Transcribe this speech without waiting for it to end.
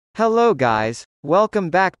Hello guys,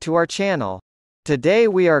 welcome back to our channel. Today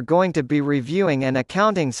we are going to be reviewing an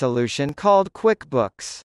accounting solution called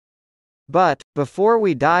Quickbooks. But, before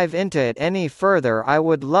we dive into it any further, I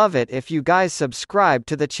would love it if you guys subscribe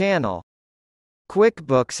to the channel.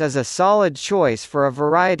 Quickbooks is a solid choice for a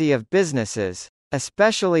variety of businesses,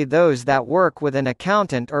 especially those that work with an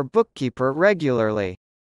accountant or bookkeeper regularly.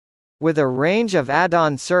 With a range of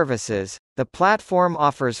add-on services, the platform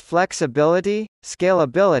offers flexibility,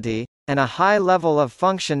 scalability, and a high level of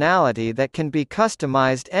functionality that can be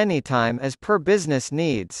customized anytime as per business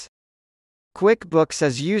needs. QuickBooks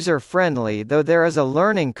is user-friendly, though there is a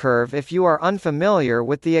learning curve if you are unfamiliar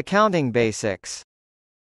with the accounting basics.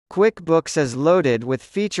 QuickBooks is loaded with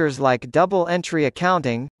features like double-entry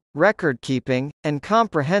accounting, record-keeping, and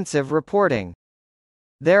comprehensive reporting.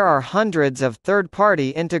 There are hundreds of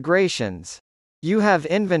third-party integrations. You have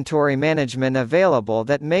inventory management available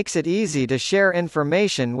that makes it easy to share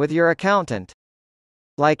information with your accountant.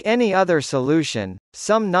 Like any other solution,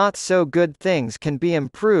 some not-so-good things can be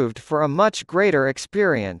improved for a much greater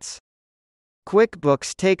experience.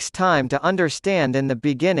 QuickBooks takes time to understand in the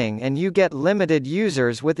beginning, and you get limited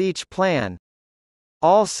users with each plan.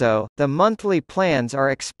 Also, the monthly plans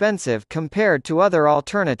are expensive compared to other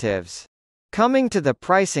alternatives. Coming to the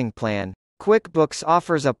pricing plan, QuickBooks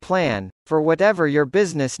offers a plan for whatever your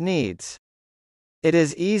business needs. It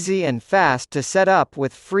is easy and fast to set up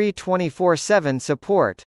with free 24/7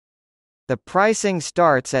 support. The pricing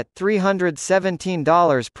starts at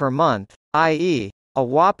 $317 per month, i.e., a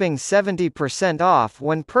whopping 70% off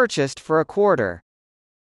when purchased for a quarter.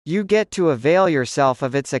 You get to avail yourself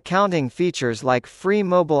of its accounting features like free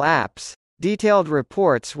mobile apps, detailed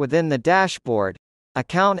reports within the dashboard,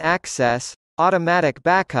 account access, automatic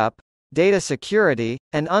backup, data security,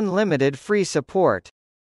 and unlimited free support.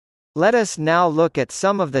 Let us now look at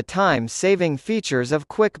some of the time-saving features of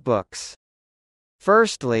QuickBooks.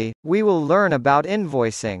 Firstly, we will learn about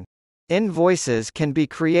invoicing. Invoices can be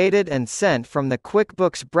created and sent from the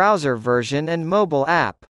QuickBooks browser version and mobile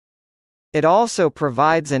app. It also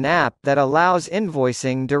provides an app that allows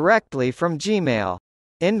invoicing directly from Gmail.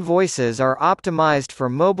 Invoices are optimized for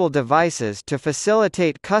mobile devices to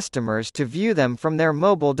facilitate customers to view them from their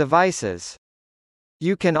mobile devices.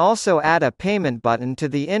 You can also add a payment button to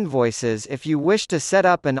the invoices if you wish to set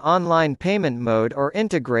up an online payment mode or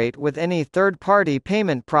integrate with any third-party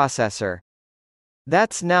payment processor.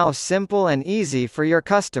 That's now simple and easy for your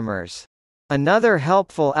customers. Another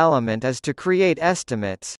helpful element is to create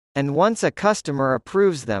estimates, and once a customer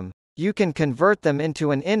approves them, you can convert them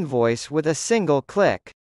into an invoice with a single click.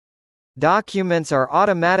 Documents are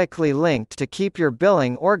automatically linked to keep your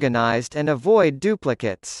billing organized and avoid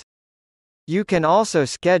duplicates. You can also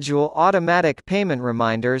schedule automatic payment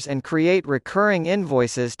reminders and create recurring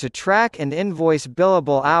invoices to track and invoice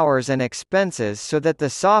billable hours and expenses so that the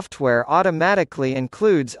software automatically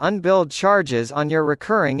includes unbilled charges on your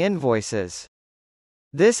recurring invoices.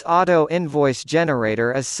 This auto-invoice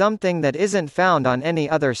generator is something that isn't found on any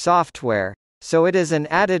other software, so it is an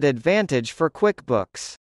added advantage for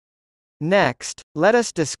QuickBooks. Next, let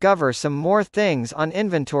us discover some more things on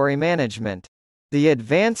inventory management. The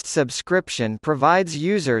advanced subscription provides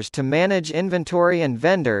users to manage inventory and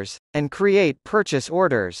vendors, and create purchase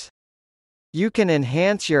orders. You can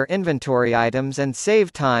enhance your inventory items and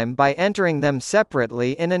save time by entering them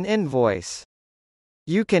separately in an invoice.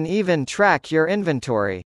 You can even track your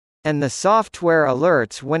inventory. And the software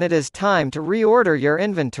alerts when it is time to reorder your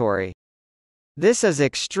inventory. This is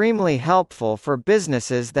extremely helpful for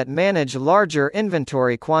businesses that manage larger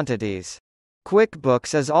inventory quantities.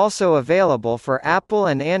 QuickBooks is also available for Apple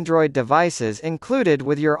and Android devices included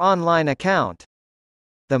with your online account.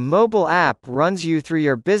 The mobile app runs you through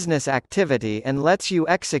your business activity and lets you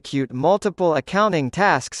execute multiple accounting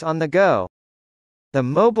tasks on the go. The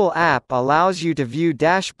mobile app allows you to view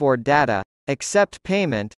dashboard data, accept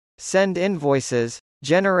payment, send invoices,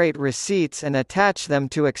 generate receipts and attach them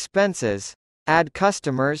to expenses, add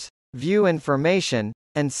customers, view information,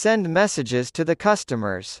 and send messages to the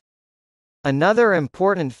customers. Another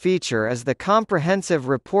important feature is the comprehensive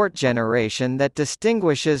report generation that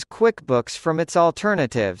distinguishes QuickBooks from its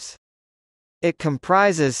alternatives. It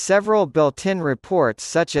comprises several built-in reports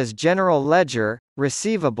such as general ledger,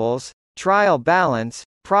 receivables, trial balance,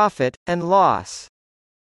 profit, and loss.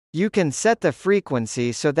 You can set the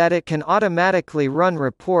frequency so that it can automatically run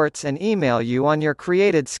reports and email you on your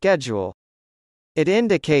created schedule. It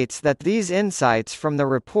indicates that these insights from the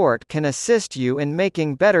report can assist you in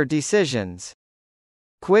making better decisions.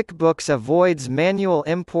 QuickBooks avoids manual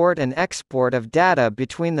import and export of data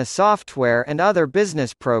between the software and other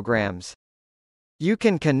business programs. You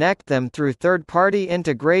can connect them through third-party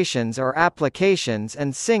integrations or applications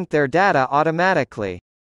and sync their data automatically.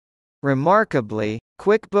 Remarkably,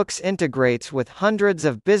 QuickBooks integrates with hundreds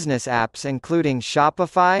of business apps including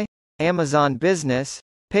Shopify, Amazon Business,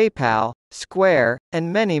 PayPal, Square,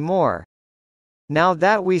 and many more. Now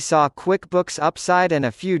that we saw QuickBooks' upside and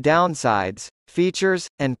a few downsides, features,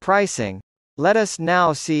 and pricing, let us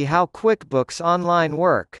now see how QuickBooks Online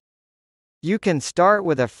work. You can start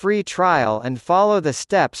with a free trial and follow the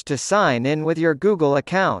steps to sign in with your Google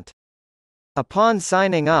account. Upon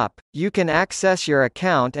signing up, you can access your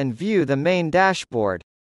account and view the main dashboard.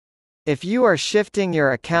 If you are shifting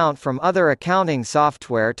your account from other accounting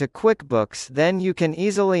software to QuickBooks, then you can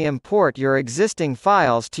easily import your existing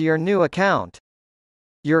files to your new account.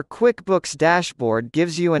 Your QuickBooks dashboard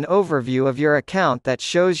gives you an overview of your account that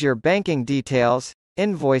shows your banking details,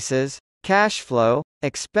 invoices, cash flow,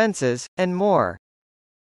 expenses, and more.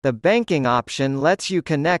 The banking option lets you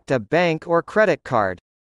connect a bank or credit card.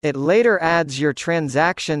 It later adds your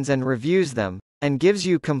transactions and reviews them, and gives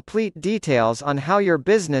you complete details on how your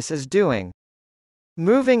business is doing.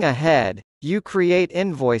 Moving ahead, you create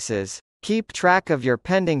invoices, keep track of your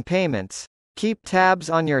pending payments, keep tabs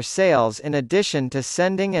on your sales in addition to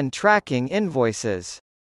sending and tracking invoices.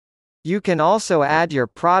 You can also add your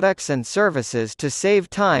products and services to save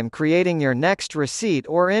time creating your next receipt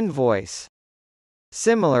or invoice.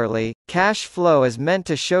 Similarly, cash flow is meant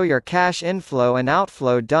to show your cash inflow and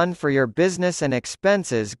outflow done for your business, and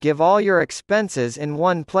expenses give all your expenses in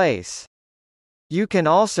one place. You can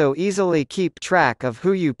also easily keep track of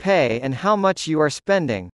who you pay and how much you are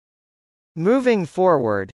spending. Moving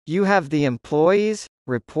forward, you have the employees,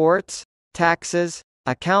 reports, taxes,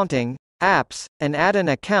 accounting, apps, and add an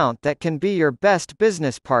account that can be your best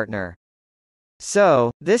business partner.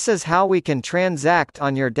 So, this is how we can transact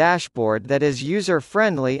on your dashboard that is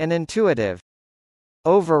user-friendly and intuitive.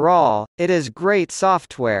 Overall, it is great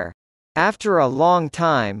software. After a long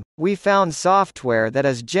time, we found software that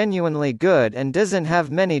is genuinely good and doesn't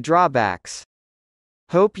have many drawbacks.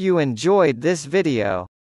 Hope you enjoyed this video.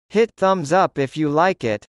 Hit thumbs up if you like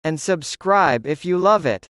it, and subscribe if you love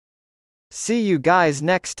it. See you guys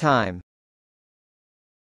next time.